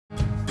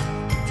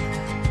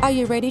Are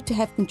you ready to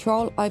have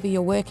control over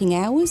your working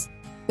hours,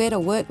 better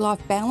work-life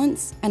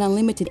balance and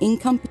unlimited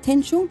income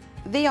potential?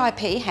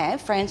 V.I.P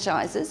have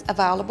franchises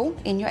available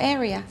in your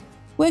area.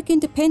 Work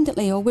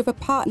independently or with a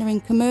partner in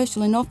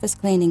commercial and office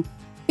cleaning.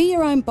 Be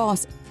your own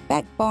boss,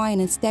 backed by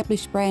an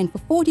established brand for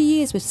 40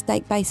 years with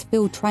state-based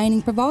field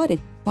training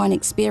provided by an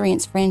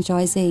experienced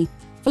franchisee.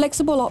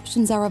 Flexible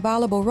options are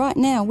available right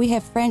now. We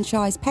have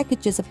franchise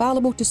packages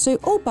available to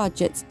suit all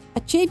budgets.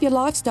 Achieve your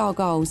lifestyle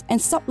goals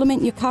and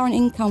supplement your current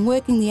income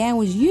working the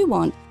hours you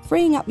want,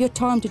 freeing up your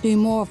time to do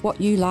more of what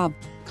you love.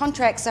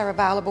 Contracts are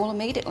available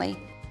immediately.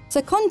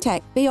 So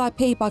contact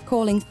V.I.P by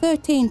calling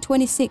 13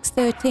 26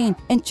 13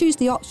 and choose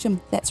the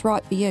option that's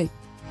right for you.